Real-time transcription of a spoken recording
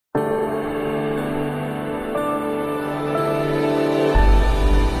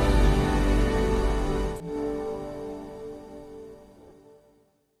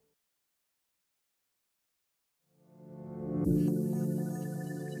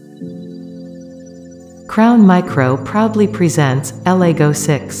Crown Micro proudly presents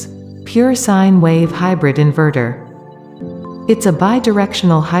ElegoVI Pure Sine Wave Hybrid Inverter. It's a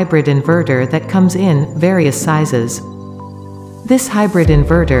bi-directional hybrid inverter that comes in various sizes. This hybrid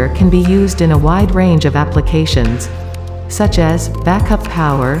inverter can be used in a wide range of applications, such as backup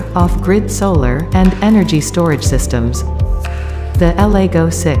power, off-grid solar, and energy storage systems. The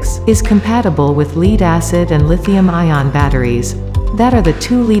ElegoVI is compatible with lead-acid and lithium-ion batteries. That are the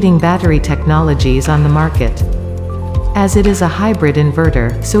two leading battery technologies on the market. As it is a hybrid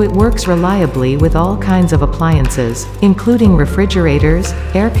inverter, so it works reliably with all kinds of appliances, including refrigerators,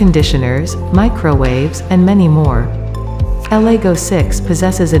 air conditioners, microwaves, and many more. ElegoVI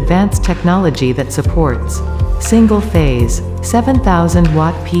possesses advanced technology that supports single-phase,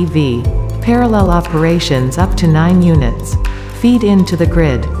 7,000-watt PV, parallel operations up to 9 units, feed into the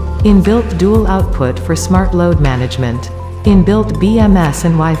grid, inbuilt dual output for smart load management, inbuilt BMS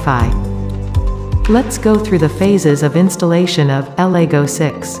and Wi-Fi. Let's go through the phases of installation of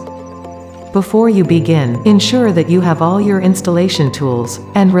ElegoVI. Before you begin, ensure that you have all your installation tools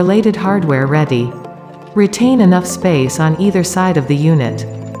and related hardware ready. Retain enough space on either side of the unit.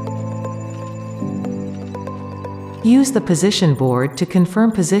 Use the position board to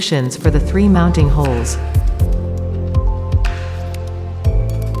confirm positions for the 3 mounting holes.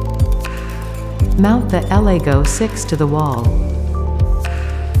 Mount the ElegoVI to the wall.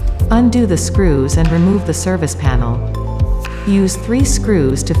 Undo the screws and remove the service panel. Use 3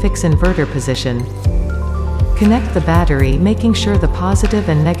 screws to fix inverter position. Connect the battery, making sure the positive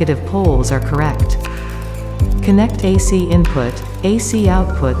and negative poles are correct. Connect AC input, AC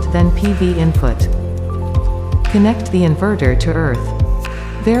output, then PV input. Connect the inverter to earth.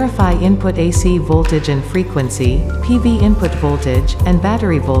 Verify input AC voltage and frequency, PV input voltage, and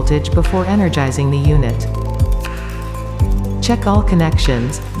battery voltage before energizing the unit. Check all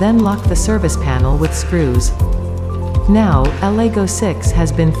connections, then lock the service panel with screws. Now, ElegoVI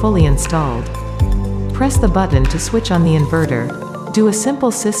has been fully installed. Press the button to switch on the inverter. Do a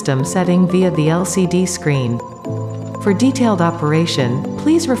simple system setting via the LCD screen. For detailed operation,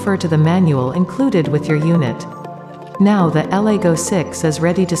 please refer to the manual included with your unit. Now the ElegoVI is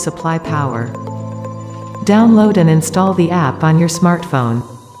ready to supply power. Download and install the app on your smartphone.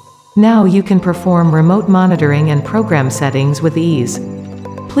 Now you can perform remote monitoring and program settings with ease.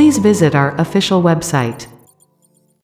 Please visit our official website.